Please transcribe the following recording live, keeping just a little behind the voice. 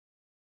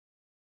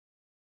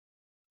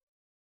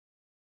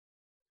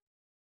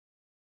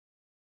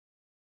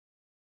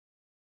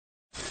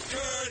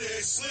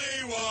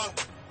Sliwa.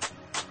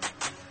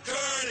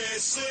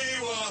 Curtis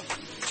Sliwa.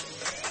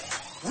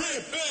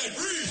 Rip and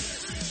read.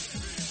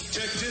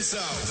 Check this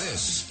out.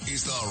 This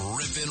is the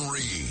Rip and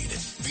Read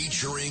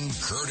featuring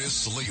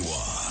Curtis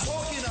Sliwa.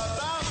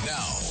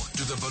 Now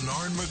to the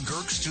Bernard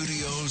McGurk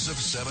studios of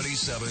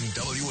 77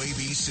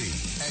 WABC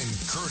and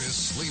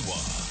Curtis Sliwa.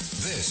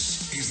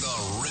 This is the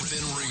Rip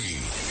and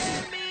Read.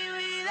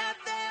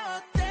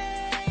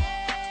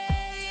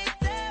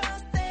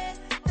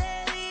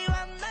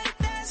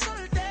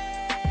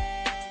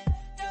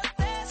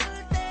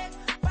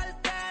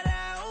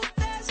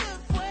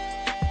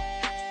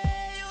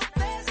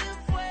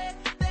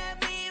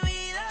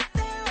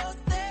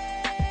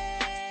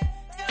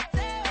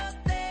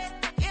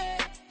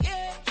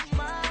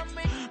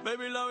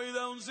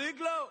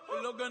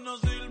 Lo que no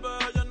sirve,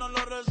 ella no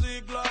lo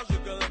recicla. Así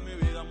que de mi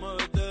vida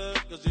muévete,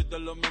 que si te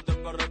lo meten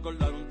para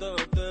recordar un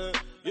TBT.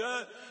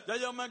 Yeah, ya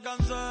yo me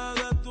cansé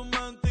de tu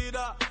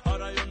mentira.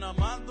 Ahora hay una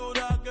más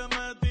dura que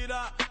me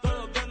tira.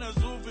 Todo tiene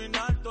su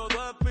final,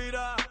 todo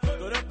expira.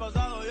 Tú eres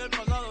pasado y el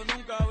pasado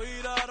nunca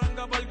vira.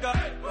 Arranca pa'l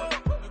carro,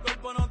 mi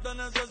cuerpo no te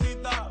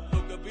necesita.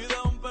 Lo que pide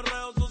un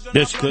perreo sucio.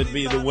 This could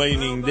be the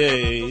waning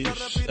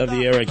days of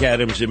the Eric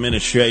Adams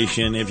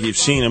administration, if you've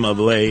seen him of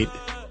late.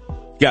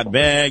 Got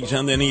bags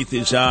underneath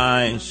his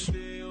eyes,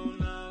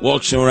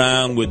 walks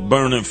around with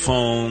burner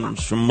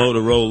phones from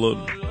Motorola.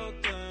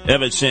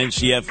 Ever since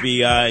the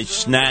FBI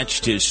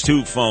snatched his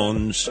two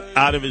phones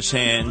out of his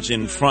hands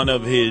in front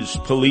of his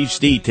police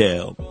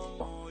detail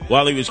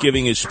while he was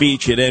giving a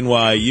speech at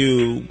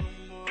NYU,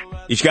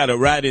 he's got a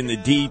rat in the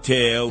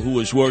detail who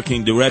was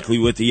working directly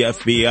with the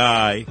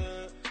FBI.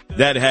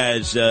 That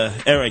has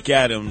Eric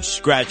Adams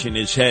scratching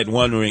his head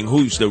wondering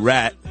who's the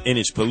rat in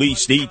his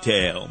police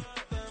detail.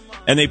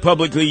 And they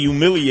publicly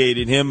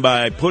humiliated him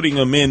by putting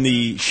him in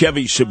the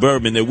Chevy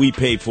Suburban that we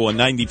paid for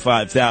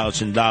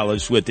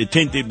 $95,000 with the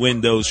tinted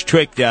windows,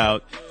 tricked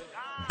out,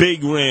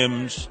 big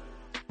rims.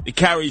 It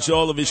carries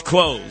all of his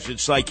clothes.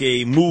 It's like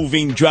a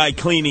moving dry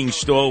cleaning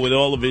store with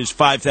all of his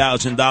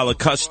 $5,000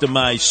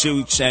 customized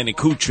suits and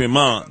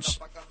accoutrements.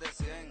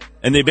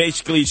 And they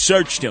basically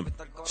searched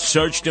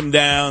him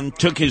down,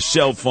 took his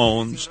cell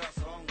phones,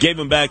 gave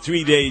him back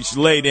 3 days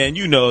later, and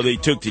you know they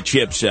took the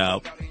chips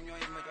out.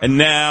 And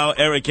now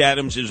Eric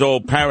Adams is all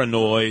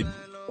paranoid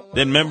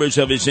that members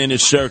of his inner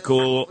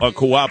circle are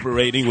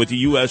cooperating with the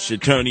U.S.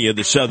 Attorney of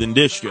the Southern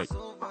District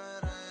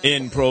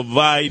in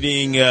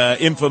providing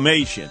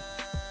information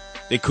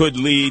that could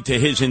lead to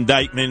his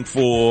indictment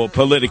for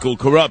political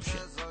corruption.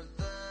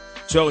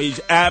 So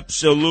he's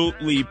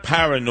absolutely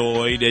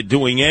paranoid at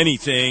doing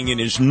anything in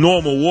his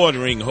normal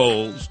watering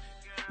holes,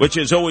 which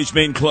has always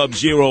been Club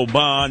Zero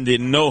Bond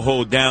in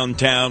NoHo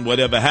downtown.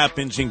 Whatever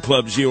happens in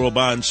Club Zero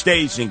Bond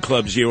stays in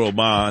Club Zero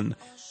Bond.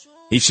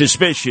 He's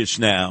suspicious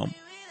now.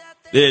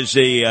 There's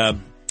a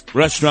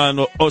restaurant,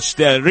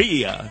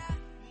 Osteria,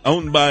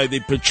 owned by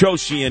the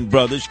Petrosian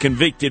brothers,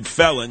 convicted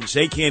felons.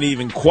 They can't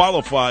even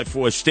qualify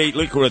for a state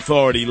liquor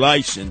authority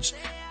license.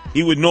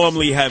 He would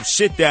normally have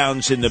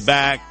sit-downs in the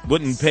back,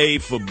 wouldn't pay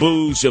for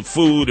booze or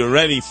food or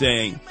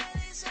anything.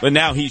 But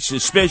now he's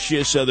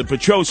suspicious of the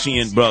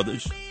Petrosian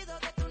brothers,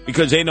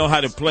 because they know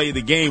how to play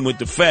the game with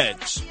the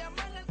feds.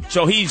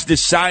 So he's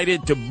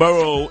decided to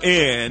burrow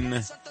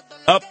in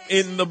up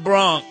in the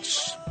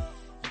Bronx,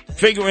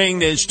 figuring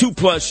there's two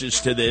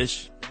pluses to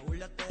this.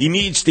 He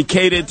needs to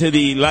cater to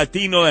the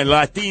Latino and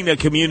Latina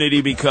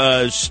community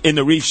because in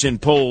the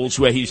recent polls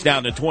where he's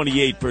down to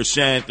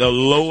 28%, the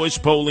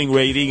lowest polling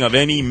rating of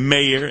any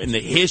mayor in the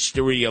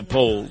history of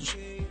polls,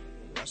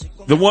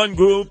 the one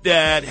group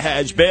that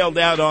has bailed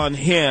out on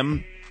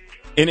him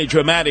in a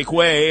dramatic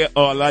way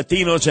are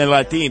Latinos and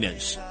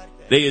Latinas.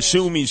 They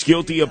assume he's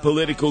guilty of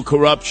political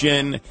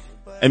corruption,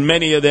 and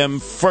many of them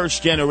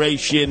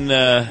first-generation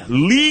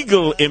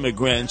legal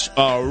immigrants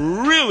are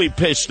really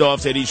pissed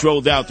off that he's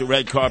rolled out the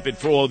red carpet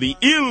for all the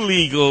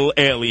illegal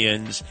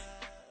aliens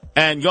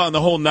and gone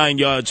the whole 9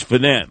 yards for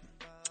them.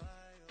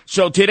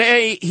 So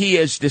today he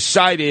has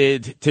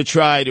decided to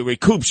try to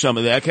recoup some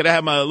of that. Could I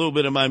have a little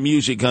bit of my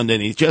music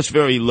underneath? Just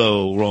very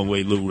low, wrong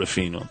way, Lou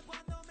Rufino.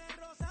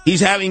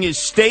 He's having his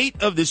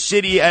State of the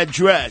City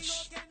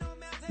address,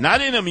 not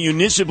in a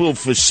municipal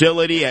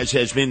facility, as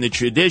has been the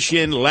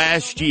tradition.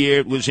 Last year,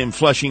 it was in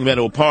Flushing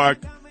Meadow Park,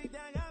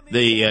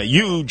 the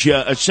huge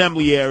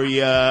assembly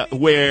area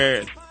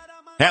where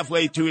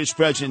halfway through his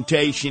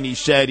presentation, he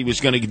said he was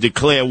going to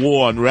declare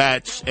war on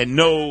rats, and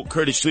no,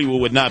 Curtis Sliwa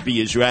would not be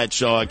his rat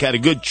shark. Got a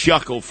good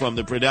chuckle from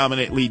the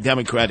predominantly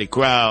Democratic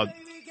crowd.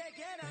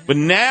 But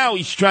now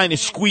he's trying to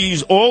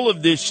squeeze all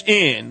of this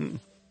in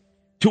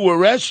to a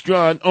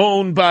restaurant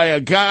owned by a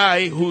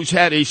guy who's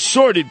had a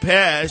sordid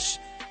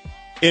past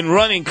in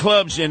running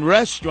clubs and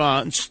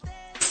restaurants,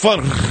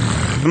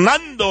 Fernando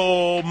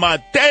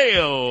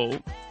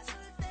Mateo,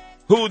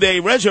 who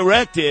they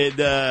resurrected.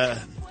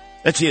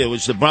 Let's see, it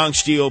was the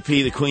Bronx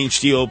GOP, the Queens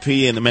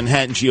GOP, and the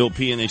Manhattan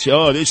GOP, and they said,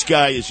 oh, this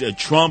guy is a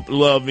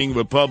Trump-loving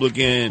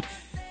Republican.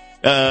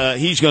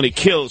 He's going to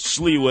kill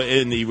Sliwa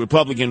in the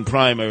Republican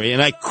primary,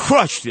 and I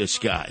crushed this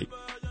guy.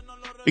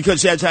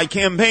 Because as I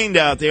campaigned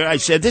out there, I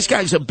said, this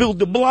guy's a Bill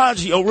de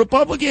Blasio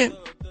Republican.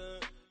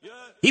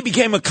 He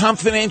became a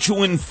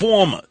confidential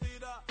informer.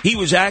 He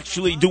was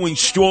actually doing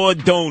straw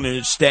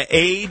donors to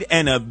aid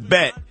and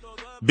abet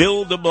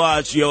Bill de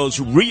Blasio's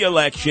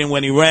re-election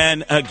when he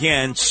ran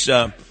against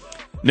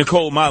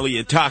Nicole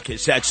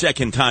Malliotakis that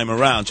second time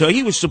around. So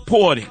he was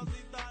supporting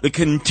the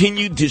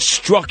continued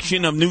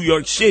destruction of New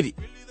York City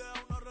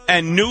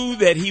and knew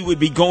that he would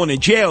be going to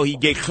jail.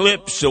 He'd get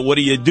clips. So what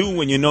do you do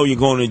when you know you're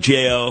going to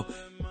jail?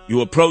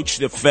 You approach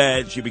the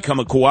feds. You become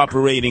a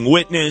cooperating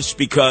witness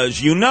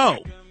because you know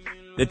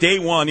that they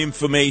want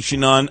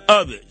information on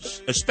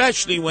others,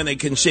 especially when they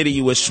consider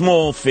you a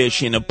small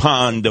fish in a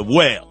pond of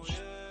whales.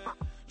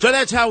 So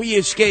that's how he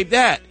escaped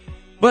that.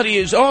 But he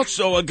is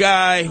also a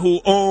guy who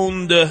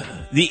owned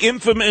the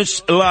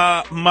infamous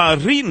La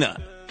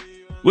Marina,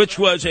 which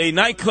was a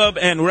nightclub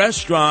and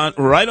restaurant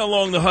right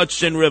along the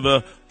Hudson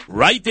River,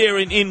 right there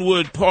in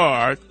Inwood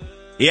Park.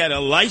 He had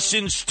a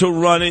license to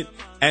run it,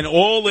 and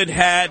all it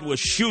had was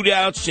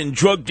shootouts and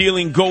drug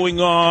dealing going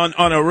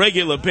on a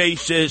regular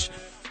basis.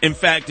 In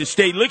fact, the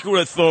State Liquor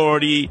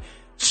Authority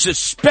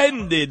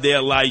suspended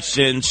their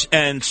license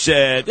and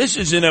said, this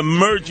is an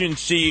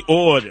emergency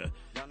order.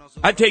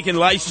 I've taken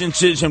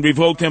licenses and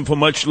revoked them for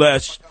much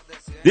less.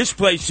 This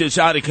place is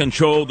out of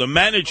control. The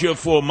manager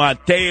for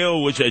Mateo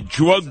was a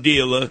drug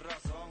dealer.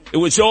 It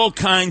was all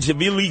kinds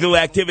of illegal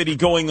activity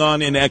going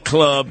on in that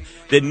club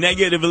that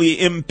negatively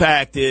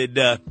impacted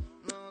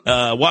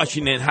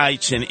Washington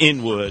Heights and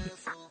Inwood.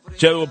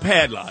 So a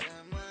padlock.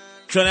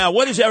 So now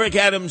what does Eric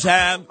Adams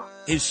have?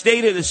 His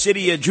State of the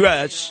City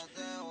address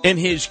in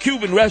his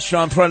Cuban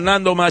restaurant,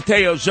 Fernando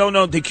Mateo,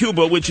 Zona de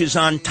Cuba, which is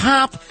on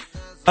top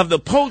of the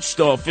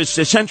post office,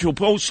 the central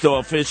post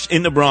office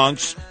in the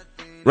Bronx,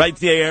 right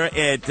there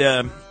at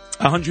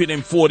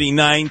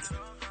 149th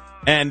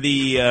and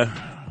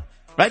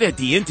right at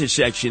the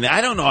intersection.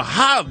 I don't know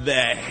how the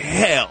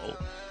hell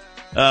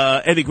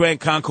Eddie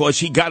Grant Concourse,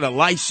 he got a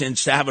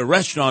license to have a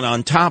restaurant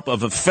on top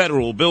of a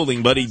federal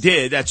building, but he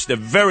did. That's the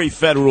very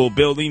federal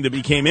building that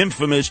became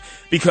infamous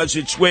because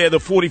it's where the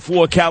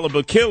 .44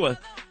 caliber killer,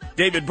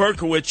 David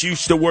Berkowitz,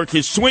 used to work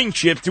his swing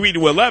shift 3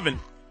 to 11,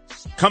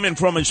 coming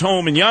from his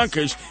home in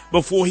Yonkers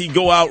before he'd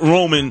go out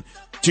roaming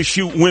to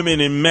shoot women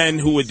and men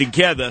who were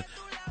together,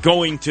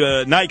 going to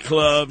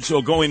nightclubs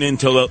or going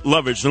into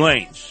lovers'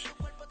 lanes.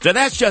 So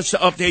that's just to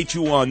update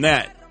you on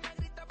that.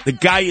 The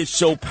guy is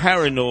so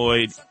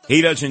paranoid,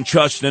 he doesn't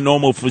trust the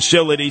normal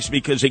facilities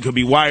because they could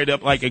be wired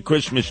up like a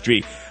Christmas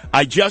tree.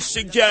 I just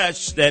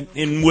suggest that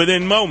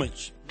within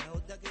moments,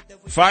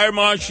 fire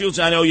marshals,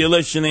 I know you're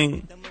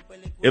listening.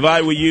 If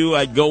I were you,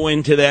 I'd go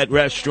into that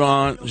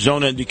restaurant,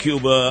 Zona de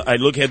Cuba.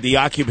 I'd look at the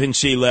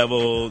occupancy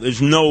level.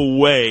 There's no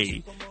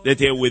way that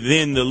they're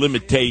within the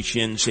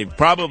limitations. They've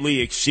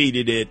probably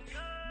exceeded it.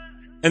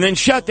 And then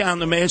shut down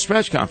the mayor's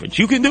press conference.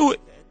 You can do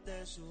it.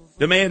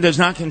 The mayor does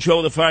not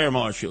control the fire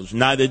marshals.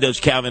 Neither does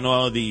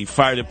Kavanaugh, the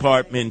fire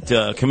department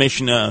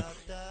commissioner,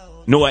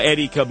 nor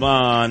Eddie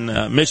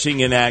Caban, missing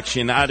in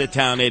action,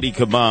 out-of-town Eddie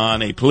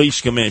Caban, a police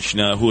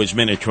commissioner who has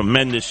been a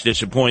tremendous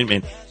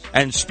disappointment.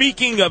 And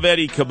speaking of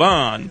Eddie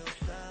Caban,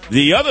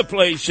 the other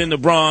place in the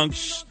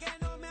Bronx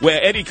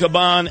where Eddie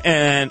Caban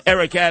and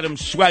Eric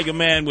Adams, swagger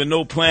man with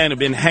no plan, have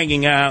been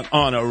hanging out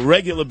on a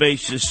regular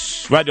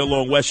basis right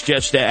along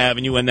Westchester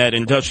Avenue in that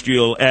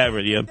industrial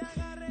area,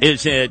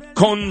 is at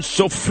Con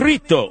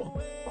Sofrito,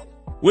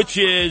 which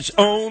is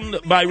owned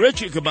by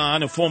Richard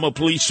Caban, a former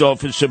police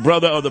officer,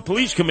 brother of the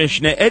police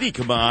commissioner, Eddie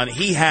Caban.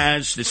 He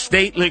has the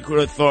State Liquor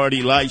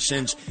Authority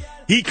license.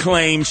 He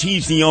claims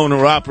he's the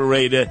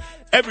owner-operator.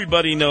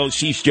 Everybody knows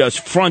he's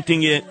just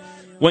fronting it.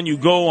 When you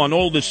go on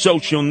all the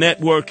social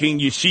networking,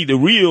 you see the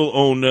real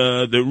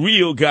owner, the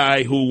real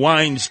guy who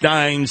wines,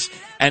 dines,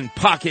 and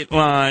pocket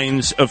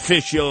lines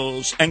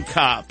officials and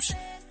cops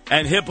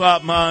and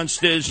hip-hop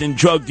monsters and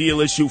drug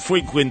dealers who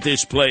frequent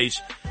this place.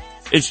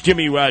 It's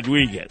Jimmy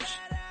Rodriguez.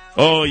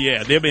 Oh,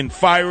 yeah, there have been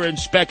fire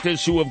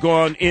inspectors who have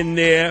gone in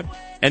there,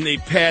 and they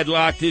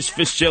padlocked this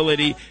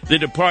facility. The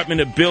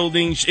Department of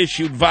Buildings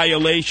issued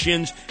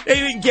violations. They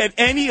didn't get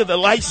any of the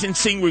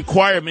licensing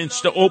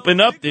requirements to open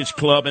up this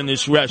club and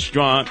this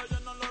restaurant.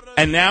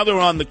 And now they're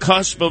on the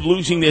cusp of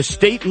losing their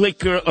State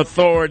Liquor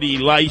Authority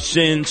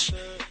license.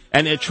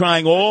 And they're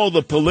trying all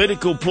the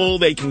political pull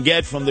they can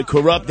get from the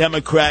corrupt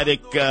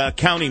Democratic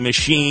county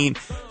machine.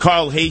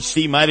 Carl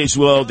Hastie might as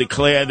well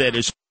declare that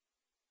his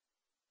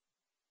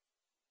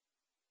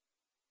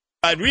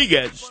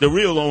Rodriguez, the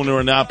real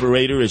owner and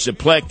operator, is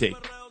eclectic.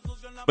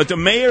 But the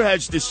mayor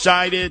has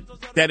decided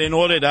that in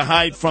order to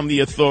hide from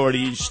the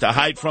authorities, to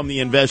hide from the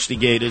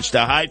investigators,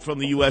 to hide from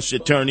the U.S.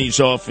 Attorney's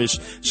Office,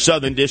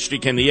 Southern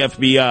District, and the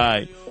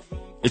FBI,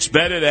 it's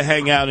better to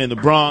hang out in the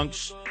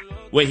Bronx,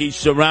 where he's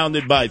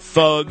surrounded by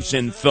thugs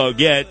and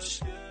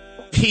thugettes,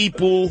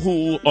 people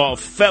who are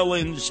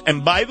felons.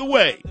 And by the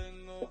way,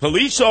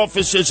 police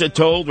officers are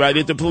told right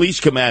at the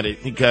police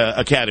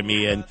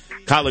academy and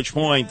College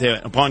Point,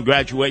 upon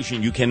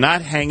graduation, you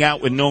cannot hang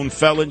out with known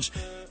felons.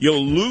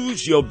 You'll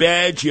lose your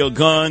badge, your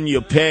gun,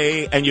 your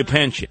pay, and your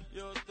pension.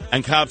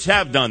 And cops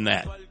have done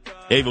that.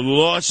 They've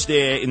lost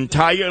their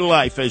entire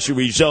life as a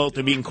result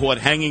of being caught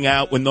hanging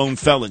out with known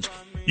felons.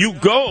 You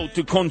go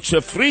to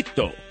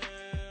Consofrito.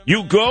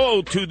 You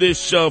go to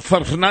this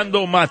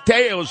Fernando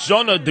Mateo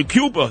Zona de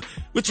Cuba,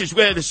 which is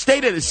where the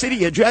State of the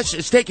City address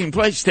is taking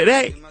place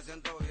today.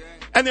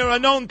 And there are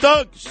known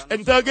thugs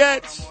and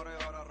thugettes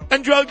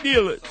and drug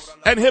dealers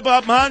and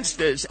hip-hop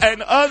monsters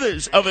and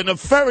others of a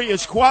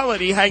nefarious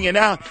quality hanging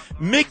out,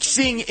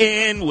 mixing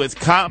in with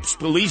cops,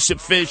 police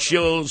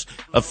officials,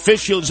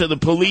 officials of the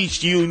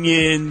police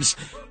unions,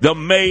 the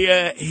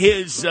mayor,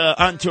 his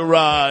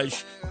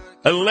entourage,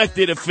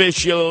 elected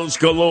officials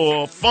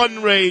galore,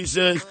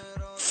 fundraisers,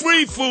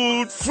 free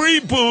food, free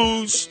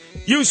booze.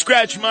 You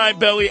scratch my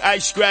belly, I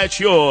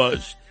scratch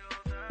yours.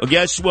 Well,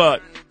 guess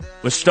what?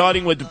 We're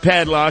starting with the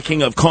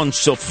padlocking of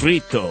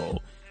Consofrito.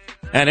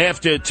 And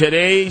after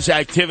today's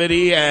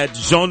activity at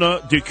Zona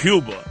de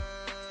Cuba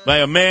by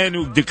a man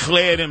who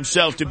declared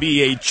himself to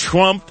be a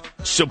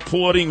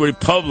Trump-supporting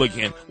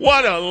Republican,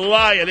 what a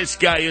liar this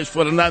guy is,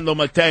 Fernando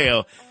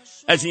Mateo,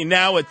 as he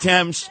now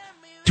attempts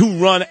to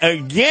run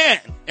again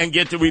and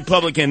get the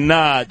Republican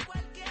nod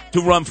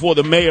to run for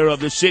the mayor of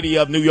the city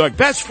of New York.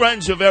 Best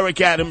friends of Eric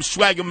Adams,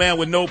 swagger man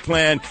with no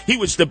plan. He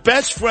was the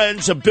best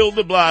friends of Bill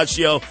de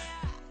Blasio,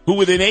 who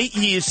within 8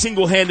 years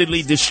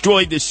single-handedly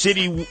destroyed the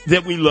city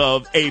that we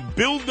love. A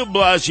Bill de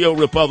Blasio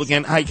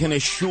Republican. I can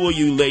assure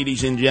you,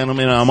 ladies and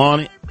gentlemen, I'm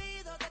on it.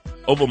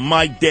 Over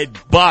my dead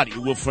body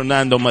will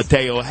Fernando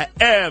Mateo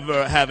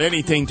ever have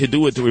anything to do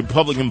with the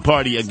Republican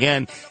Party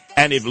again.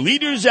 And if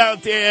leaders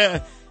out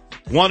there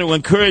want to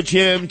encourage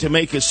him to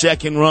make a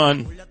second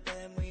run,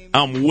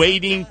 I'm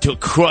waiting to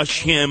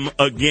crush him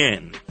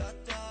again.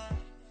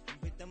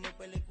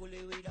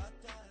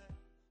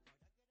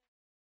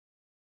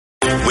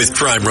 With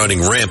crime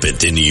running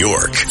rampant in New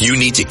York, you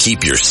need to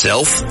keep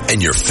yourself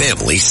and your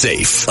family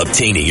safe.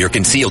 Obtaining your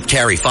concealed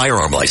carry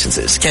firearm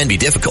licenses can be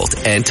difficult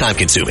and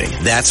time-consuming.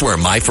 That's where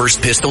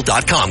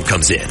MyFirstPistol.com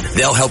comes in.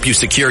 They'll help you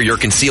secure your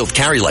concealed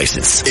carry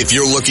license. If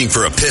you're looking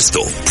for a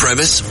pistol,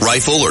 premise,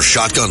 rifle, or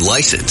shotgun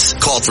license,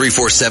 call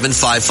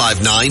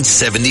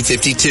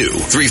 347-559-7052.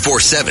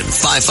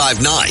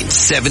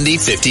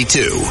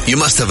 347-559-7052. You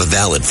must have a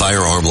valid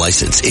firearm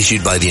license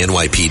issued by the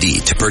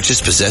NYPD to purchase,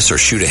 possess, or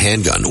shoot a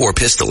handgun or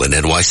pistol in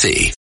NYC.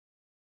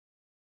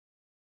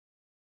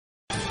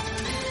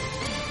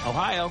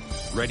 Ohio,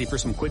 ready for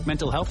some quick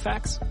mental health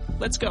facts?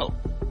 Let's go.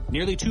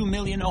 Nearly 2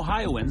 million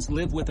Ohioans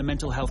live with a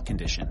mental health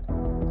condition.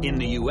 In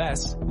the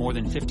U.S., more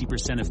than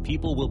 50% of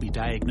people will be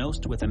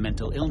diagnosed with a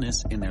mental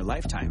illness in their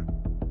lifetime.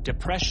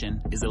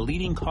 Depression is a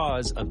leading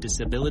cause of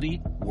disability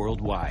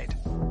worldwide.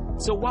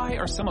 So why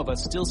are some of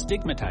us still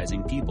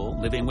stigmatizing people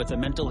living with a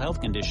mental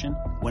health condition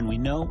when we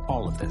know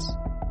all of this?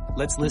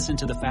 Let's listen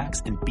to the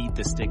facts and beat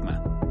the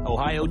stigma.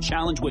 Ohio,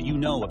 challenge what you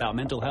know about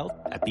mental health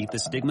at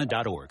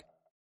beatthestigma.org.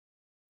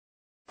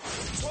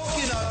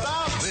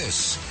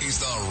 This is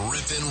the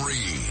Rip and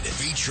Read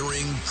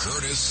featuring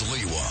Curtis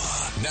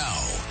Sliwa.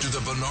 Now to the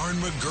Bernard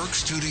McGurk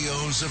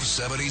studios of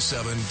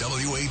 77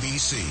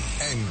 WABC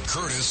and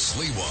Curtis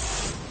Sliwa.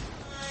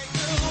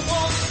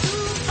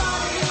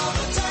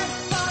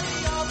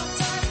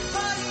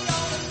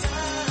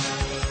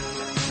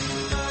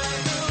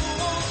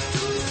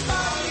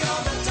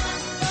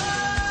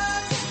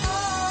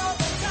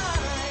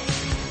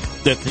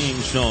 The theme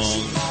song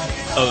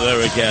of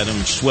Eric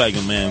Adams,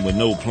 swagger man with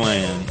no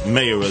plan,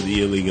 mayor of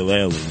the illegal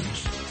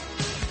aliens.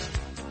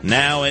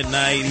 Now at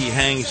night he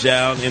hangs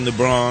out in the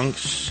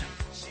Bronx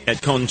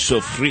at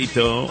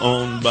Consofrito,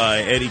 owned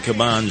by Eddie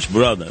Caban's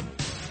brother.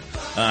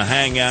 A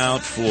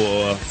hangout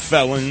for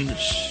felons,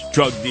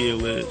 drug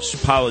dealers,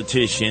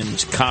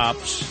 politicians,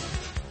 cops,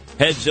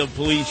 heads of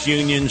police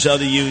unions,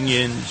 other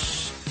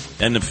unions,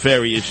 and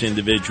nefarious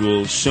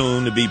individuals,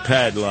 soon to be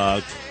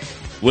padlocked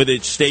with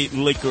its state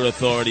liquor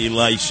authority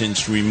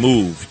license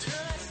removed.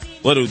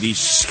 What a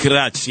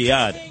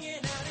disgraziata.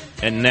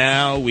 And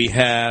now we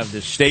have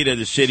the state of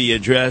the city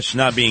address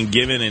not being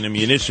given in a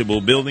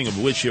municipal building,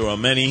 of which there are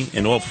many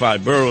in all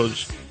 5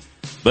 boroughs,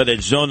 but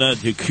at Zona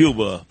de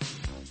Cuba,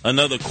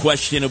 another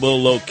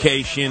questionable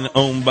location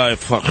owned by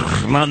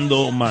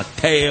Fernando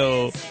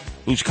Mateo,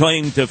 whose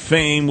claim to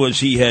fame was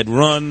he had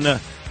run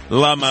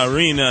La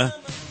Marina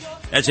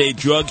as a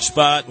drug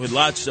spot with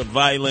lots of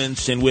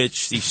violence, in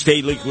which the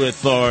state liquor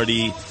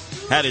authority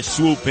had to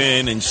swoop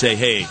in and say,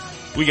 hey,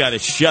 we got to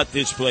shut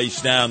this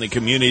place down. The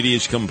community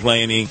is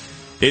complaining.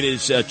 It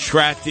is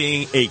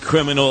attracting a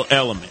criminal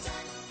element.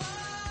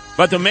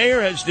 But the mayor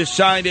has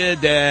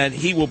decided that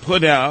he will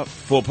put out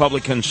for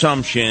public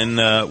consumption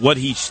what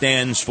he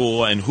stands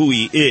for and who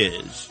he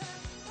is,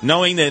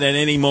 knowing that at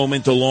any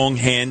moment the long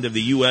hand of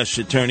the U.S.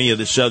 Attorney of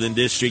the Southern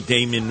District,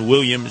 Damon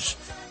Williams,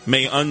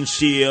 may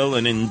unseal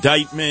an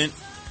indictment,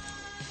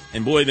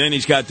 and boy, then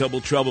he's got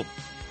double trouble.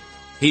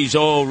 He's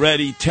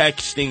already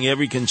texting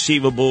every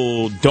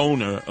conceivable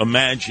donor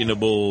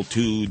imaginable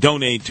to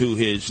donate to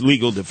his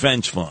legal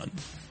defense fund.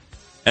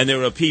 And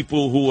there are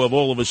people who have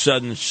all of a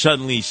sudden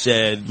suddenly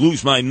said,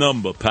 lose my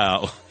number,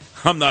 pal.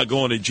 I'm not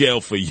going to jail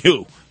for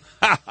you.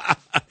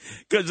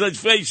 Because let's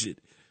face it,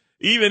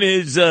 even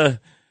his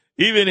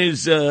Even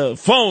his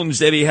phones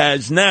that he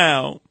has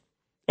now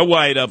are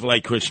wired up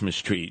like Christmas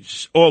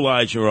trees. All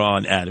eyes are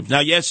on Adams. Now,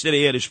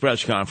 yesterday at his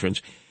press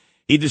conference,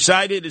 he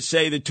decided to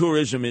say that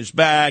tourism is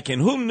back,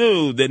 and who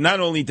knew that not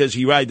only does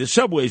he ride the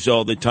subways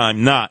all the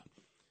time,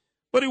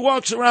 but he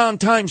walks around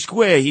Times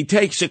Square. He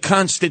takes a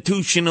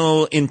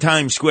constitutional in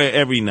Times Square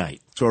every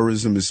night.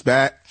 Tourism is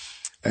back,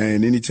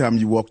 and anytime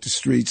you walk the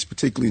streets,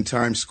 particularly in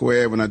Times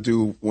Square, when I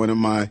do one of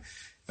my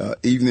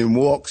evening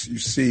walks, you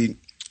see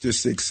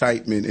just the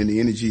excitement and the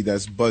energy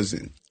that's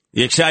buzzing.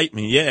 The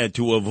excitement, yeah,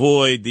 to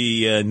avoid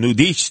the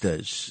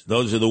nudistas.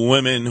 Those are the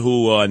women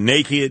who are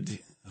naked,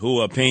 who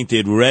are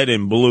painted red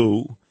and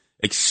blue,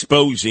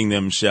 exposing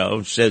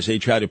themselves as they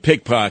try to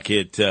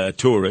pickpocket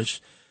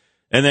tourists.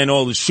 And then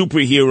all the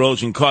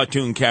superheroes and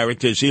cartoon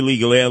characters,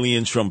 illegal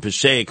aliens from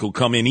Passaic who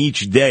come in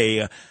each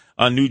day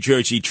on New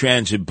Jersey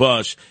Transit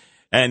bus,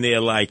 and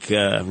they're like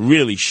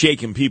really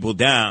shaking people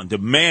down,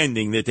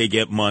 demanding that they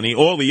get money.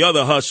 All the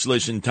other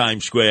hustlers in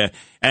Times Square,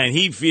 and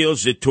he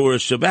feels that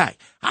tourists are back.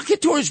 How can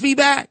tourists be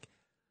back?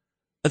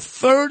 A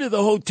third of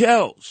the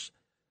hotels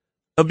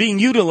are being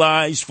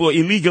utilized for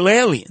illegal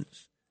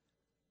aliens.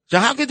 So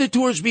how could the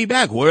tourists be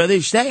back? Where are they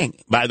staying?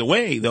 By the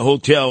way, the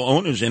hotel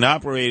owners and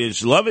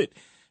operators love it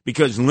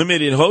because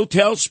limited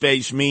hotel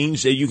space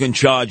means that you can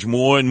charge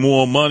more and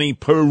more money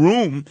per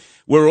room.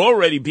 We're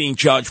already being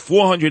charged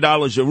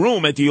 $400 a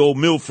room at the old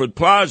Milford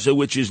Plaza,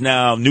 which is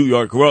now New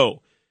York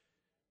Row.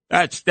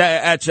 That's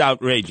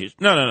outrageous.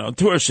 No.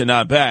 Tourists are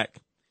not back.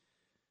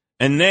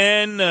 And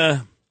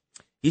then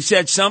he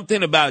said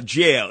something about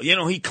jail. You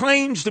know, he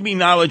claims to be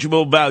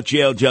knowledgeable about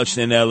jail,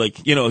 Justin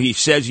Ellick. You know, he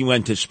says he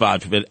went to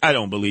Spotswood. I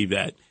don't believe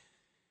that.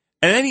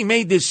 And then he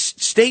made this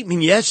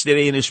statement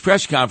yesterday in his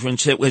press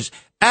conference that was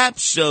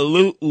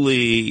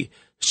absolutely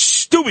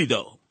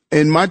stupido.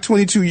 In my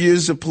 22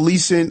 years of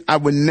policing, I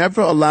would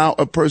never allow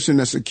a person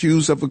that's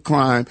accused of a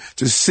crime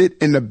to sit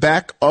in the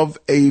back of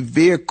a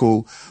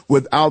vehicle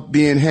without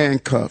being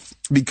handcuffed.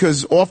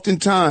 Because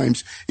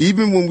oftentimes,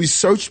 even when we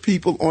search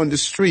people on the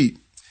street,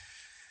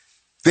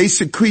 they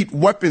secrete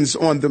weapons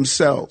on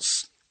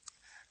themselves.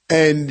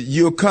 And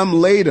you'll come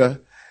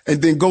later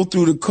and then go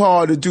through the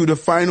car to do the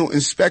final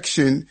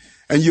inspection,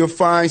 and you'll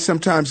find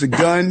sometimes a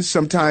gun,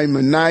 sometimes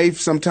a knife,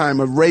 sometimes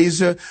a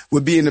razor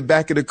will be in the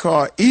back of the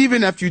car,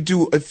 even if you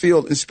do a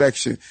field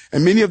inspection.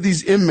 And many of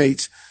these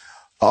inmates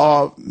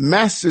are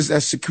masters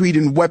at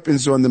secreting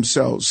weapons on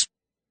themselves.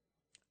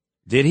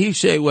 Did he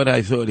say what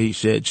I thought he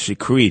said,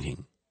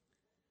 secreting?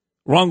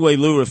 Wrong way,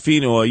 Lou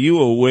Rufino, are you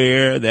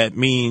aware that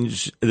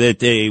means that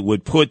they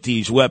would put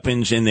these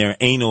weapons in their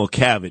anal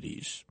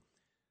cavities?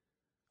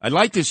 I'd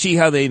like to see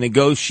how they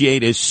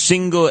negotiate a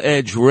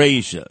single-edged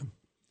razor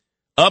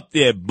up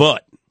their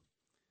butt.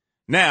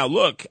 Now,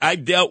 look, I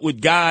dealt with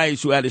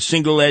guys who had a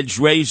single-edged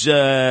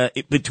razor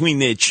between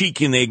their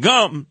cheek and their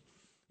gum,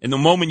 and the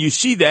moment you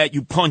see that,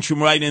 you punch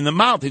them right in the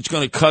mouth. It's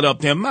going to cut up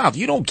their mouth.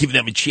 You don't give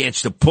them a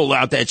chance to pull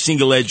out that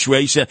single-edged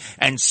razor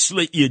and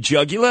slit your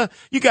jugular.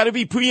 You got to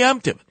be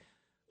preemptive.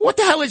 What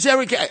the hell is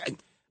Eric?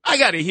 I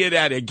got to hear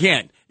that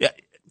again.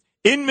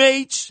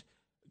 Inmates,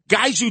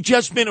 guys who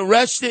just been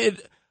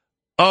arrested,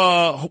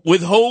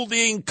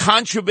 withholding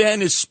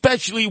contraband,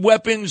 especially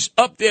weapons,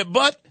 up their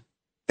butt?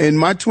 In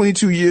my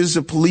 22 years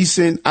of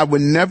policing, I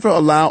would never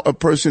allow a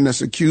person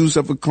that's accused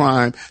of a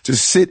crime to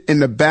sit in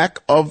the back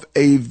of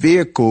a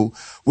vehicle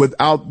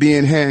without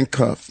being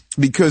handcuffed.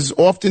 Because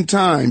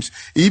oftentimes,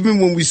 even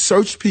when we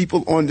search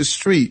people on the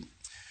street,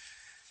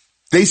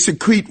 they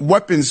secrete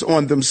weapons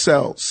on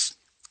themselves.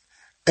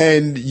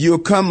 And you'll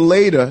come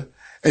later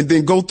and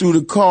then go through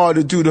the car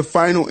to do the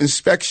final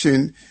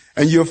inspection,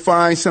 and you'll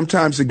find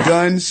sometimes a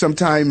gun,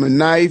 sometimes a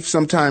knife,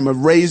 sometimes a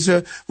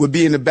razor will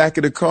be in the back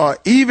of the car,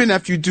 even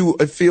if you do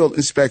a field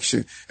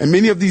inspection. And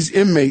many of these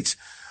inmates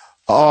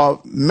are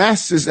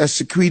masters at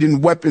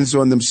secreting weapons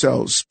on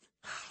themselves.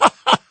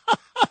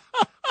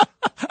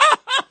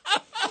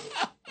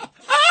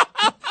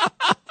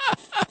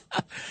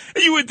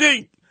 You would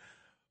think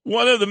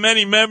one of the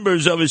many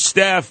members of his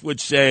staff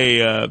would say,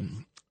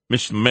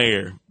 Mr.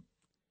 Mayor,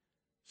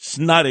 it's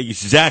not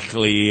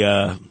exactly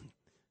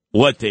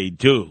what they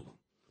do.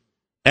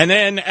 And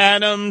then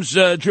Adams,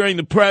 during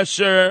the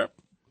presser,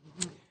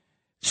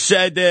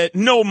 said that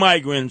no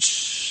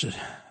migrants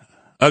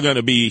are going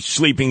to be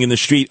sleeping in the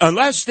street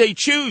unless they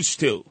choose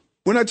to.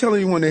 We're not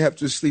telling anyone they have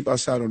to sleep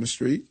outside on the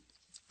street.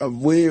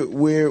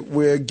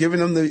 We're giving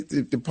them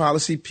the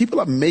policy.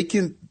 People are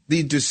making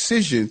the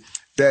decision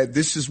that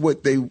this is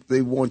what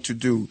they want to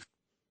do.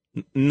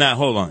 Now,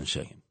 hold on a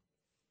second.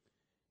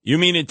 You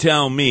mean to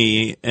tell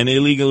me an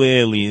illegal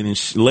alien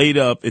is laid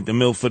up at the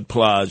Milford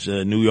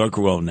Plaza, New York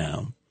Row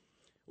now,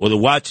 or the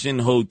Watson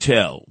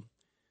Hotel,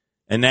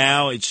 and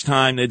now it's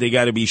time that they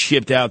got to be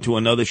shipped out to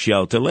another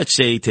shelter, let's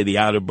say to the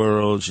outer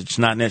boroughs. It's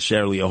not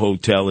necessarily a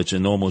hotel, it's a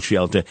normal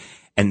shelter,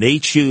 and they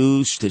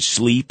choose to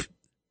sleep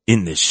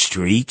in the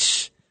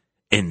streets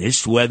in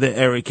this weather,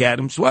 Eric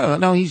Adams? Well,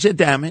 no, he's a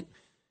damn it.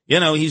 You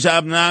know, he's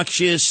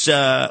obnoxious,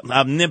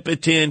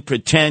 omnipotent,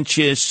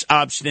 pretentious,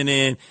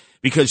 obstinate,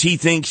 because he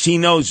thinks he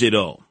knows it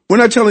all. We're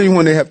not telling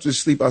anyone they have to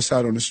sleep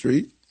outside on the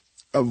street.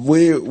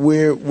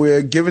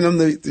 We're giving them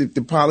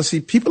the policy.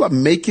 People are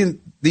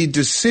making the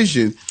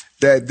decision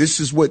that this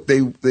is what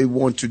they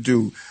want to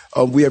do.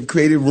 We have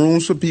created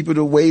rooms for people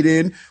to wait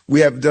in.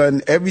 We have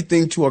done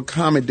everything to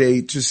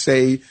accommodate, to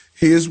say,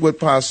 here's what's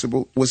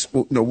possible.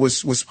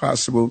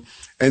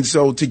 And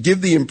so to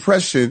give the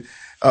impression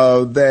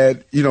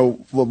that,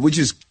 we're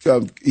just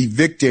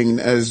evicting,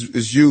 as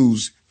is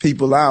used,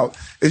 people out,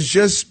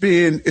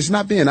 it's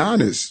not being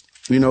honest.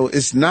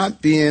 It's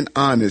not being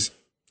honest.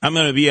 I'm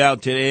going to be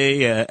out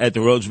today at the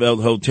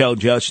Roosevelt Hotel,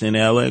 Justin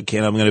Ellick,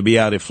 and I'm going to be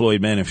out at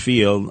Floyd Manor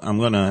Field. I'm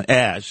going to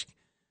ask,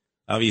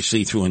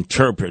 obviously through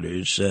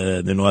interpreters,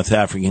 the North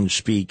Africans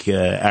speak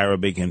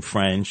Arabic and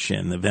French,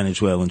 and the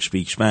Venezuelans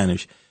speak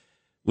Spanish.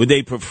 Would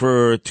they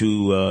prefer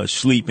to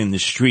sleep in the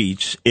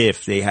streets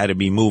if they had to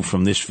be moved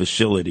from this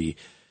facility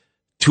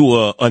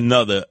to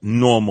another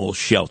normal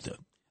shelter?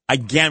 I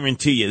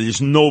guarantee you there's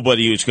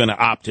nobody who's going to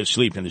opt to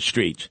sleep in the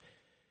streets.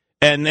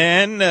 And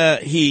then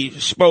he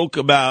spoke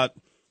about,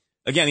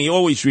 again, he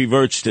always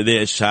reverts to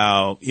this,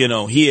 how,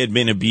 he had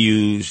been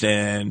abused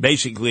and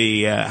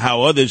basically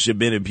how others have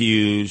been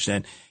abused,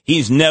 and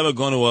he's never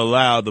going to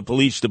allow the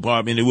police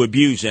department to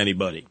abuse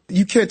anybody.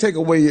 You can't take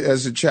away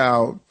as a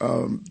child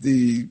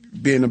the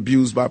being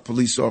abused by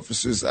police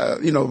officers.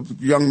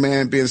 Young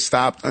man being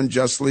stopped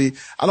unjustly.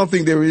 I don't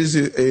think there is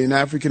an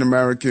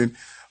African-American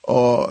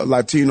or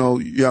Latino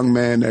young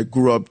man that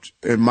grew up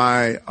in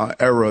my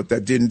era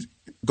that didn't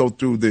go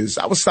through this.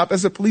 I was stopped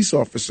as a police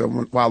officer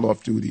while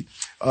off duty.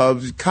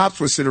 Cops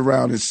would sit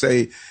around and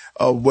say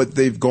what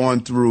they've gone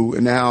through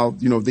and how,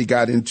 they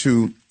got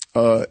into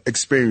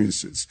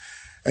experiences.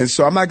 And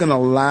so I'm not going to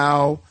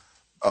allow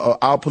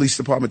our police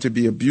department to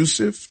be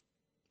abusive.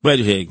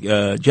 Wait a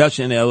second.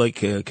 Justin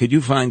Ellick, could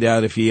you find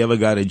out if he ever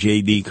got a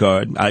JD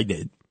card? I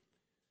did.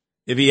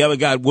 If he ever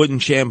got wooden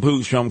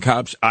shampoos from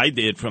cops? I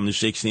did, from the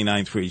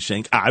 69th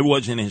precinct. I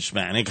wasn't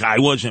Hispanic. I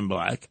wasn't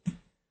black.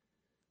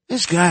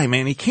 This guy,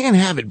 man, he can't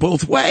have it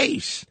both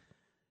ways.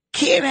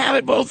 Can't have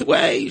it both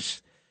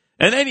ways.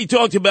 And then he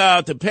talked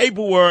about the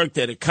paperwork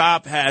that a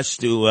cop has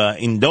to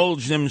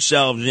indulge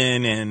themselves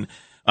in, and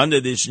under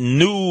this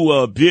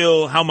new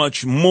bill, how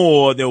much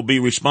more they'll be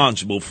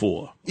responsible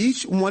for.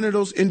 Each one of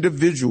those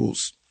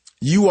individuals,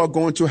 you are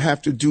going to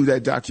have to do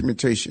that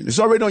documentation. It's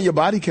already on your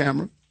body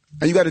camera,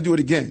 and you got to do it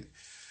again.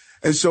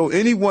 And so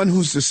anyone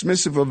who's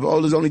dismissive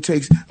of, this only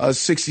takes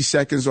 60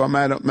 seconds or a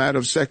matter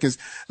of seconds,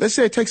 let's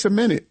say it takes a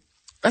minute.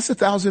 That's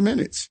 1,000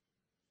 minutes.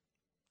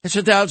 That's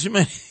 1,000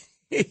 minutes.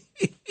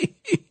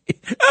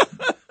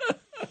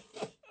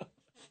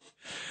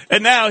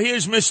 And now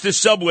here's Mr.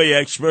 Subway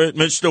expert,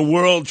 Mr.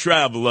 World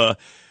Traveler.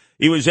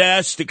 He was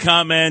asked to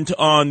comment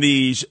on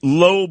these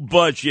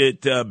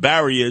low-budget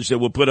barriers that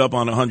were put up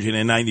on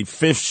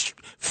 195th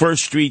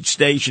First Street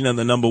Station and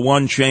the number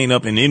 1 train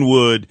up in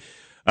Inwood.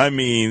 I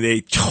mean,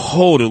 they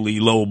totally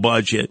low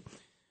budget.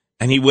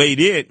 And he weighed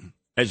in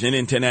as an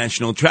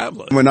international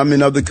traveler. When I'm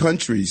in other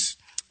countries,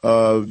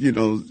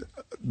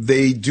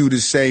 they do the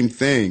same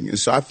thing. And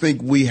so I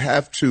think we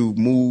have to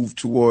move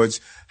towards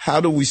how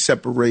do we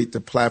separate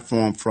the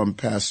platform from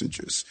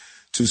passengers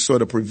to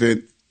sort of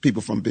prevent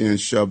people from being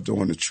shoved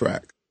on the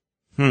track.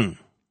 Could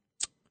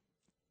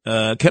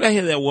I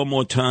hear that one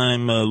more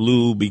time,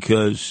 Lou?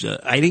 Because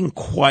I didn't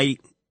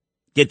quite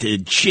get the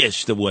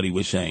gist of what he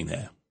was saying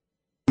there.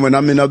 When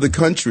I'm in other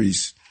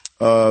countries,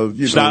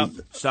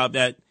 Stop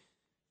that.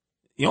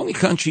 The only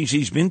countries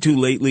he's been to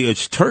lately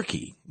is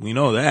Turkey. We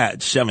know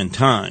that 7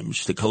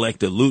 times to collect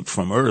the loot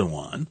from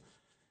Erdogan.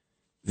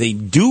 They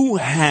do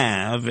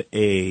have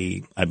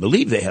I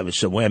believe they have a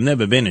subway. I've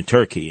never been to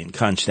Turkey in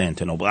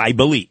Constantinople. I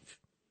believe.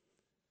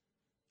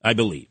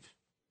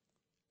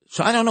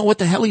 So I don't know what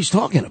the hell he's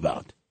talking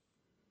about.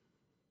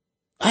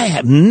 I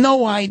have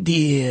no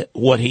idea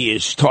what he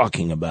is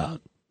talking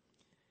about.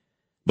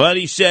 But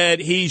he said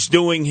he's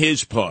doing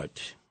his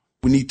part.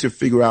 We need to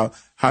figure out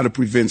how to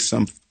prevent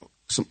some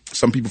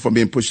people from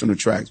being pushed on the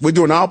tracks. We're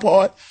doing our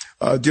part,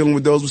 dealing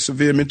with those with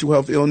severe mental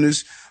health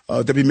illness.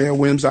 Deputy Mayor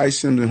Williams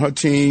Ison and her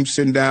team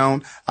sitting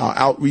down our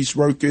outreach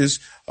workers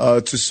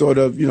to sort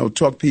of,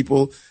 talk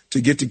people to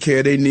get the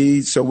care they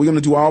need. So we're going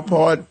to do our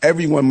part.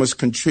 Everyone must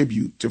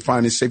contribute to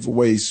finding safer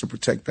ways to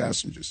protect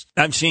passengers.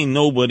 I've seen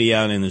nobody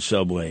out in the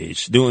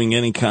subways doing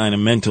any kind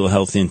of mental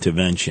health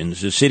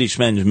interventions. The city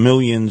spends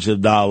millions of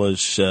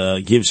dollars,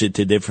 gives it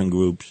to different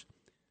groups.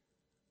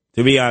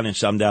 To be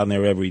honest, I'm down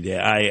there every day.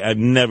 I've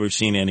never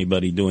seen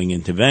anybody doing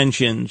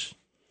interventions.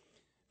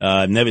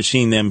 I've never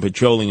seen them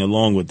patrolling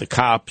along with the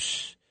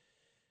cops.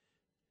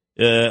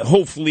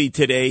 Hopefully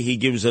today he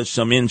gives us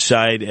some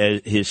insight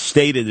at his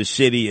State of the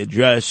City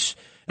address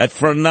at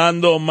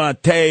Fernando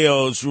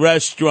Mateo's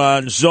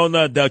restaurant,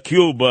 Zona da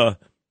Cuba.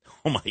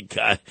 Oh, my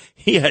God.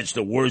 He has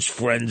the worst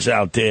friends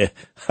out there.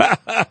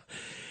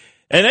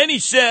 And then he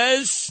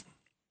says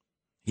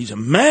he's a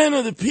man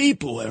of the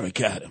people, Eric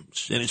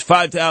Adams, in his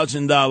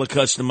 $5,000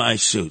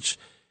 customized suits.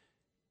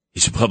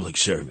 He's a public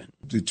servant.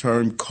 The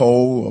term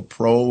co or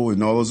pro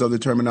and all those other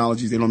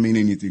terminologies, they don't mean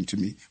anything to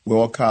me. We're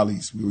all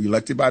colleagues. We were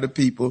elected by the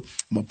people.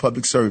 I'm a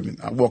public servant.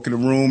 I walk in the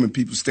room and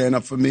people stand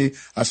up for me.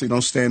 I say,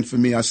 don't stand for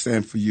me. I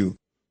stand for you.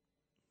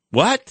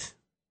 What?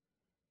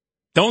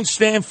 Don't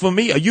stand for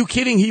me? Are you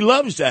kidding? He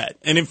loves that.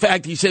 And in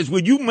fact, he says,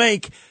 would you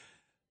make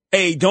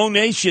a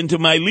donation to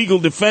my legal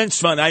defense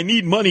fund? I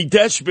need money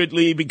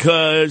desperately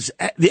because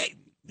the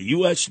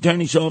U.S.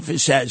 Attorney's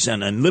Office has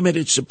an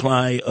unlimited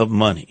supply of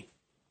money.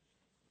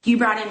 You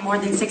brought in more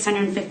than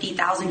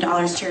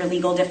 $650,000 to your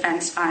legal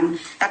defense fund.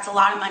 That's a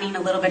lot of money in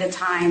a little bit of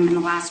time in the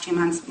last 2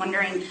 months.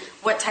 Wondering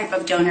what type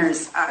of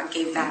donors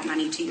gave that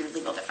money to your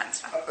legal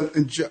defense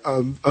fund.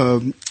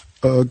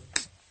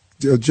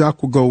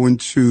 Jock will go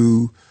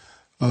into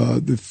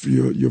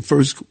your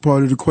first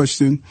part of the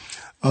question.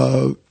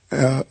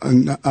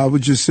 And I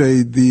would just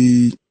say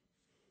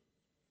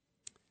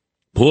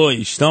Boy,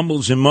 he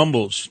stumbles and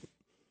mumbles.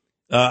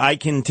 I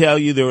can tell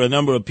you there are a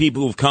number of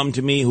people who've come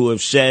to me who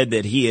have said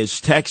that he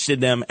has texted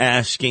them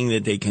asking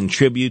that they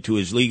contribute to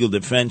his legal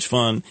defense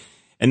fund,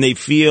 and they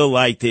feel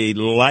like they'd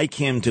like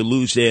him to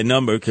lose their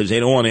number because they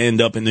don't want to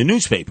end up in the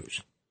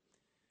newspapers.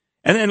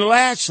 And then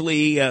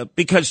lastly,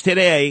 because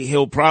today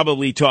he'll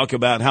probably talk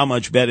about how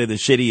much better the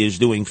city is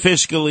doing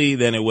fiscally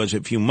than it was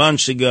a few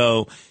months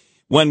ago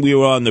when we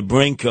were on the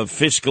brink of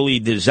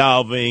fiscally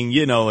dissolving.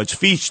 You know, it's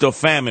feast or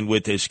famine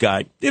with this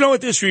guy. You know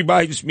what this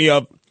reminds me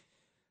of?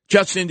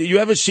 Justin, did you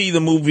ever see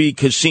the movie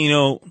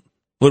Casino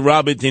with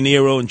Robert De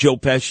Niro and Joe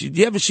Pesci? Did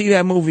you ever see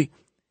that movie?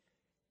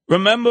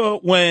 Remember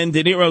when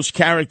De Niro's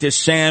character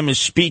Sam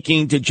is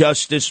speaking to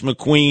Justice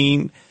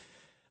McQueen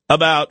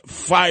about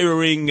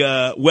firing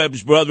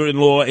Webb's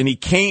brother-in-law, and he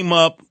came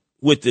up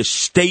with the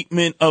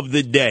statement of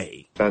the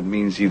day. That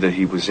means either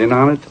he was in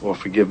on it, or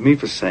forgive me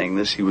for saying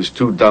this, he was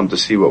too dumb to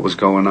see what was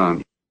going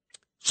on.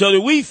 So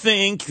do we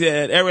think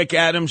that Eric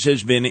Adams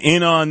has been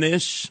in on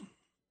this?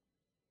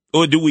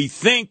 Or do we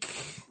think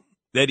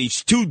that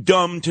he's too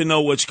dumb to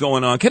know what's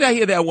going on? Could I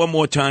hear that one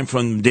more time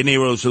from De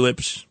Niro's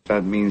lips?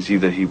 That means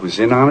either he was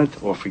in on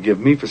it, or forgive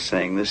me for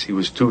saying this, he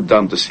was too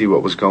dumb to see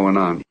what was going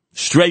on.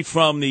 Straight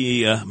from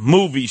the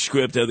movie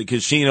script of the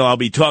Casino. I'll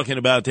be talking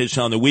about this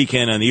on the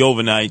weekend and the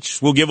overnights.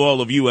 We'll give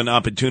all of you an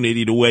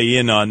opportunity to weigh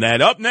in on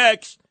that. Up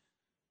next,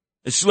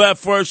 it's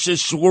left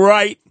versus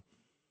right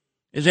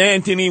as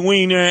Anthony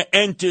Weiner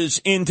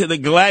enters into the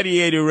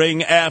gladiator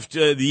ring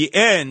after the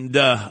end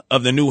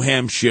of the New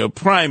Hampshire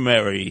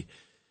primary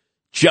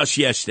just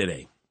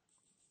yesterday.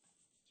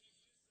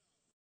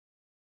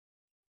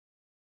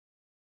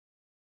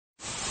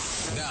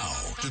 Now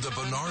to the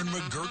Bernard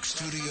McGurk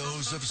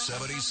studios of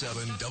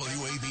 77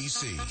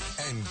 WABC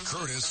and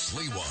Curtis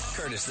Sliwa.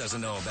 Curtis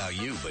doesn't know about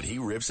you, but he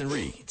rips and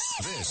reads.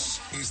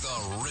 This is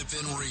the Rip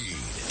and Read.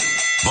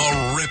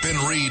 The Rip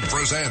and Read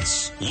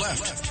presents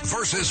Left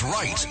versus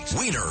Right.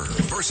 Weiner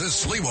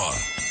versus Sliwa.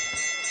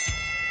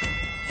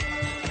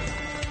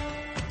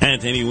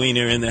 Anthony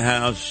Weiner in the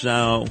house.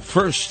 Now,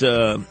 first,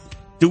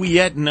 do we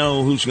yet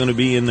know who's going to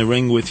be in the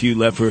ring with you,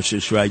 Left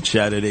versus Right,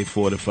 Saturday,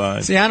 4 to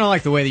 5? See, I don't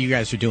like the way that you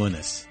guys are doing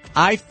this.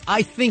 I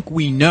think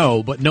we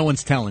know, but no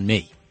one's telling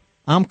me.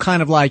 I'm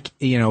kind of like,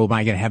 am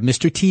I going to have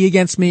Mr. T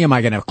against me? Am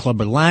I going to have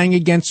Clubber Lang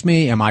against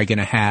me? Am I going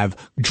to have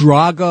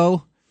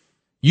Drago?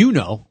 You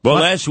know. Well,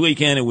 last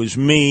weekend it was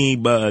me,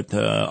 but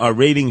our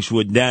ratings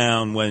were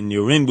down. When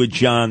you're in with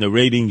John, the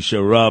ratings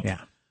are up.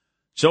 Yeah.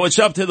 So it's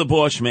up to the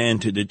boss man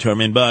to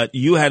determine, but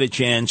you had a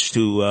chance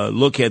to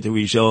look at the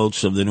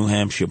results of the New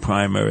Hampshire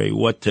primary.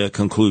 What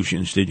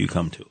conclusions did you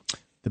come to?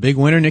 The big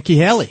winner, Nikki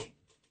Haley.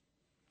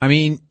 I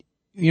mean,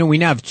 we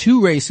now have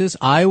two races,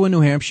 Iowa,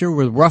 New Hampshire,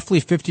 where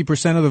roughly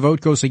 50% of the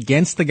vote goes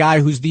against the guy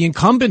who's the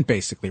incumbent,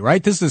 basically,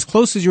 right? This is as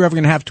close as you're ever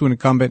going to have to an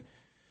incumbent.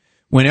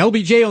 When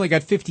LBJ only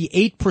got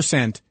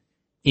 58%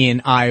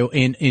 in Iowa,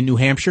 in New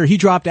Hampshire, he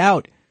dropped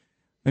out.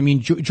 I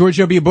mean, George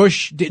W.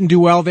 Bush didn't do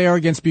well there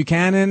against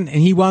Buchanan,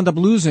 and he wound up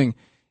losing.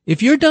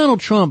 If you're Donald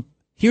Trump,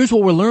 here's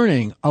what we're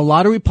learning. A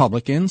lot of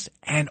Republicans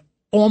and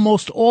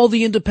almost all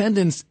the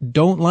independents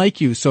don't like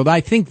you. So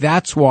I think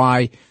that's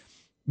why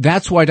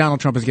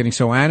Donald Trump is getting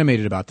so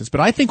animated about this.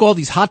 But I think all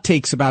these hot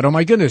takes about, oh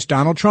my goodness,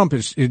 Donald Trump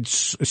is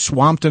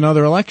swamped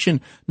another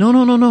election.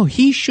 No.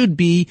 He should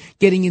be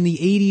getting in the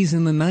 80s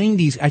and the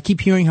 90s. I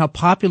keep hearing how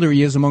popular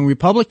he is among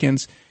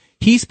Republicans.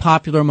 He's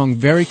popular among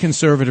very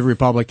conservative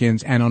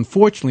Republicans, and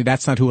unfortunately,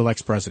 that's not who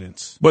elects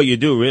presidents. Well, you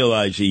do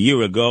realize a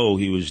year ago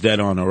he was dead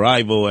on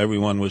arrival.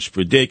 Everyone was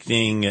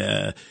predicting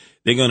they're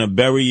going to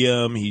bury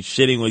him. He's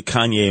sitting with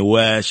Kanye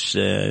West,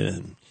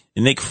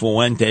 Nick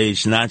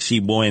Fuentes,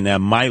 Nazi boy, and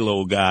that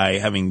Milo guy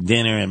having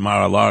dinner in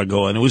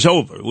Mar-a-Lago, and it was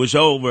over. It was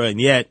over,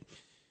 and yet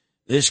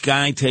this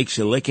guy takes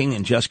a licking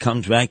and just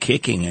comes back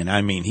kicking. And,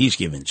 I mean, he's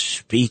giving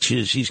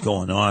speeches. He's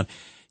going on.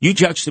 You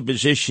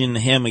juxtaposition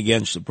him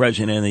against the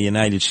president of the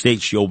United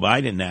States, Joe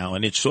Biden, now,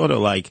 and it's sort of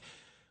like,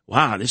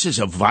 wow, this is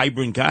a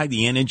vibrant guy,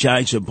 the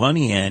Energizer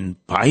Bunny, and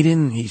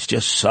Biden, he's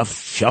just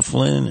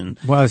shuffling and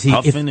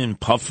huffing and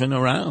puffing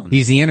around.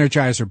 He's the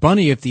Energizer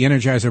Bunny if the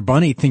Energizer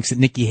Bunny thinks that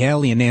Nikki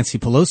Haley and Nancy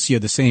Pelosi are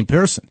the same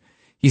person.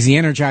 He's the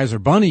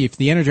Energizer Bunny. If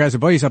the Energizer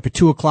Bunny's up at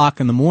 2 o'clock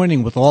in the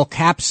morning with all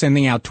caps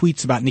sending out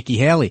tweets about Nikki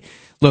Haley.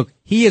 Look,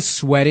 he is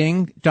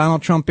sweating,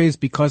 Donald Trump is,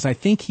 because I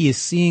think he is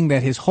seeing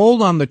that his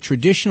hold on the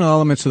traditional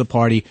elements of the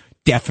party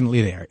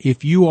definitely there.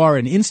 If you are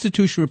an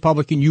institutional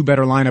Republican, you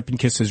better line up and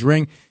kiss his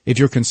ring. If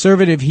you're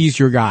conservative, he's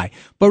your guy.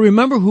 But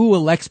remember who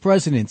elects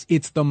presidents.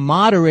 It's the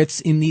moderates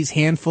in these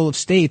handful of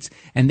states,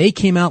 and they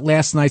came out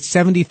last night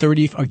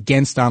 70-30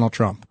 against Donald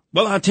Trump.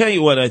 Well, I'll tell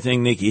you what I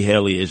think Nikki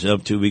Haley is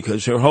up to,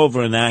 because her whole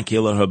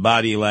vernacular, her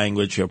body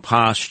language, her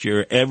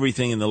posture,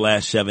 everything in the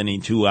last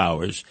 72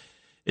 hours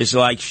is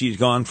like she's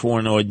gone for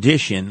an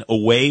audition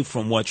away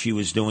from what she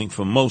was doing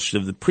for most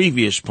of the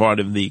previous part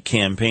of the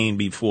campaign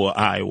before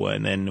Iowa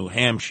and then New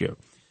Hampshire.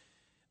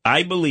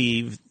 I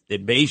believe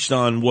that based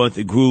on what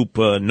the group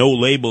No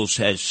Labels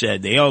has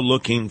said, they are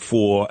looking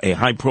for a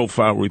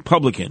high-profile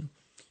Republican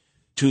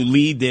to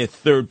lead their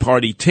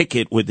third-party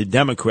ticket with the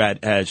Democrat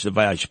as the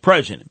vice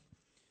president.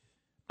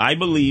 I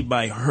believe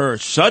by her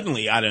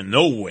suddenly out of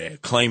nowhere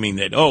claiming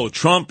that,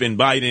 Trump and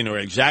Biden are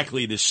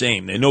exactly the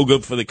same. They're no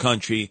good for the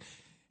country.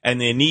 And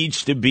there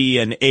needs to be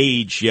an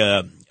age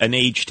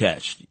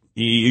test.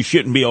 You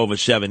shouldn't be over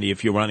 70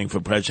 if you're running for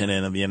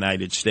president of the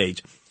United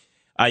States.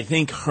 I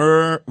think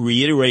her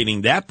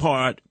reiterating that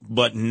part,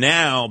 but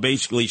now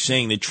basically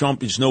saying that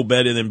Trump is no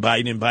better than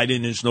Biden,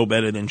 Biden is no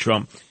better than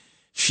Trump.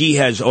 She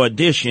has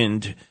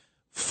auditioned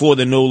for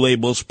the No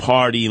Labels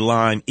party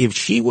line. If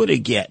she were to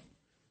get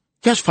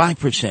just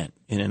 5%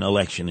 in an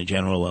election, a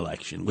general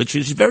election, which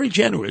is very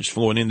generous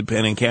for an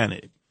independent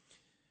candidate,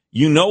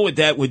 you know what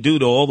that would do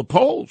to all the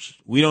polls.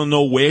 We don't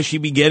know where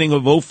she'd be getting a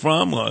vote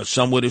from.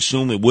 Some would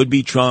assume it would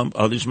be Trump.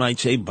 Others might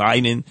say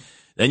Biden.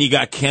 Then you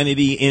got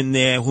Kennedy in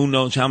there. Who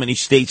knows how many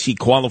states he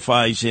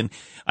qualifies in.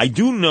 I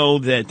do know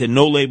that the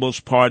No Labels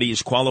party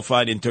is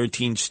qualified in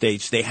 13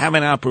 states. They have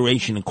an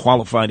operation to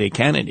qualify their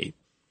candidate.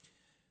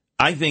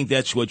 I think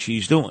that's what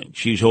she's doing.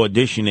 She's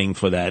auditioning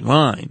for that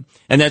line.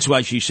 And that's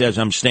why she says,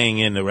 I'm staying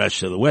in the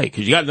rest of the way.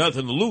 Because you got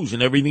nothing to lose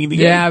and everything to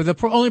gain. Yeah, the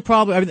only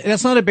problem,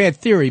 that's not a bad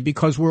theory,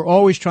 because we're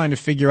always trying to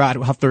figure out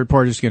how third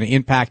parties are going to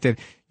impact it.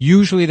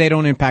 Usually they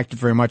don't impact it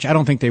very much. I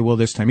don't think they will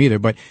this time either.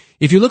 But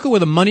if you look at where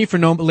the money for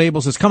No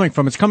Labels is coming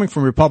from, it's coming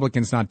from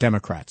Republicans, not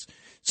Democrats.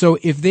 So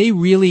if they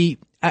really,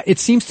 it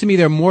seems to me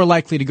they're more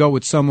likely to go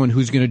with someone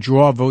who's going to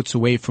draw votes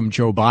away from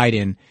Joe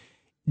Biden.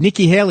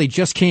 Nikki Haley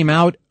just came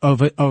out of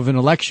an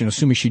election,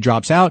 assuming she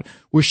drops out,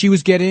 where she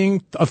was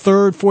getting a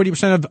third,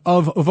 40%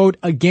 of a vote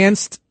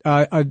against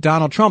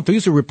Donald Trump.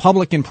 These are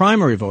Republican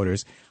primary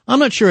voters. I'm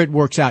not sure it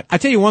works out. I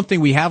tell you one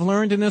thing we have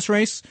learned in this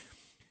race.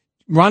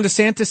 Ron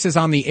DeSantis is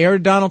on the heir to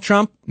Donald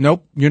Trump.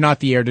 Nope, you're not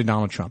the heir to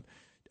Donald Trump.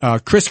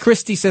 Chris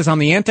Christie says I'm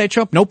the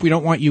anti-Trump. Nope, we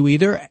don't want you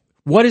either.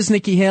 What is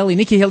Nikki Haley?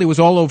 Nikki Haley was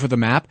all over the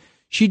map.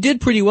 She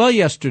did pretty well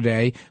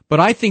yesterday,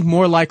 but I think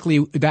more likely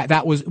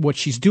that was what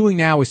she's doing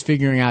now is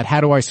figuring out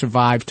how do I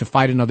survive to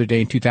fight another day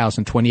in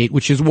 2028,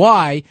 which is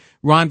why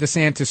Ron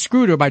DeSantis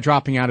screwed her by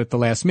dropping out at the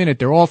last minute.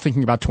 They're all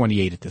thinking about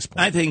 28 at this point.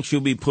 I think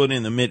she'll be put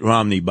in the Mitt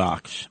Romney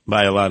box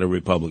by a lot of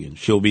Republicans.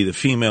 She'll be the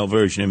female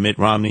version of Mitt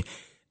Romney.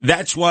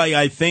 That's why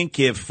I think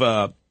if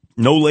No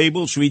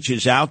Labels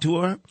reaches out to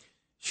her,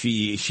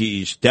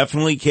 she's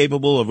definitely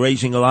capable of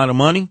raising a lot of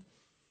money,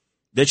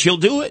 that she'll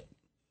do it.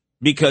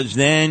 Because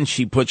then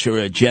she puts her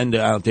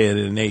agenda out there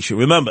to the nation.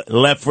 Remember,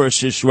 left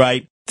versus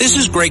right. This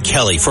is Greg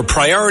Kelly for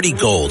Priority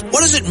Gold.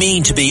 What does it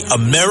mean to be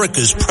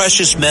America's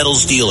precious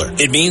metals dealer?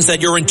 It means that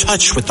you're in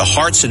touch with the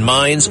hearts and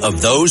minds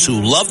of those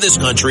who love this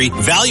country,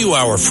 value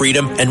our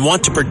freedom, and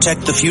want to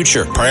protect the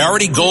future.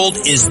 Priority Gold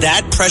is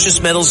that precious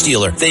metals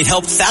dealer. They've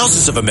helped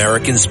thousands of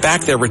Americans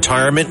back their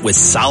retirement with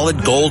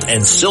solid gold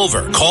and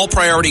silver. Call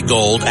Priority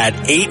Gold at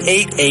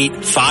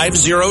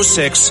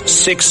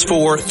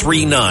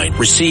 888-506-6439.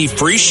 Receive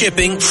free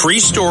shipping, free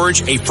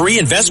storage, a free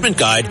investment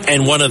guide,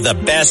 and one of the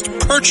best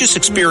purchase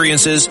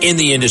experiences in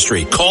the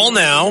industry. Call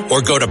now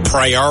or go to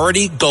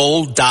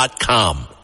PriorityGold.com.